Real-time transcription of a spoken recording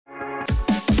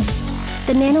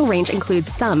The Nano range includes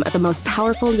some of the most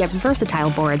powerful yet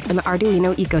versatile boards in the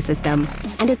Arduino ecosystem,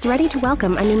 and it's ready to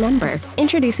welcome a new member.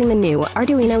 Introducing the new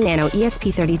Arduino Nano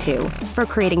ESP32 for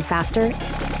creating faster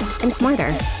and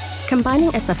smarter.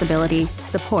 Combining accessibility,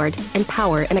 support, and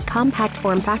power in a compact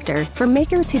form factor for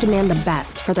makers who demand the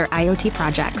best for their IoT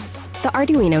projects. The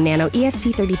Arduino Nano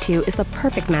ESP32 is the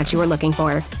perfect match you are looking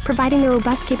for, providing the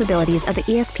robust capabilities of the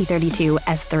ESP32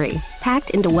 S3. Packed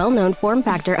into well-known form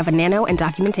factor of a nano and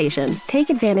documentation,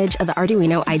 take advantage of the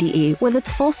Arduino IDE with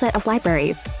its full set of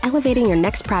libraries, elevating your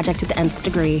next project to the nth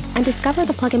degree, and discover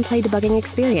the plug-and-play debugging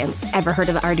experience. Ever heard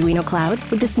of the Arduino Cloud?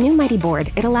 With this new mighty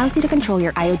board, it allows you to control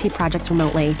your IoT projects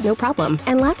remotely, no problem.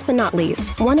 And last but not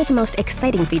least, one of the most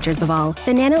exciting features of all,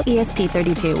 the Nano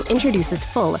ESP32 introduces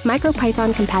full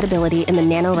MicroPython compatibility in the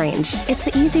Nano range. It's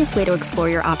the easiest way to explore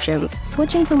your options,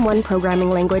 switching from one programming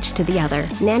language to the other.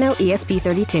 Nano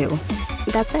ESP32.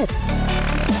 That's it.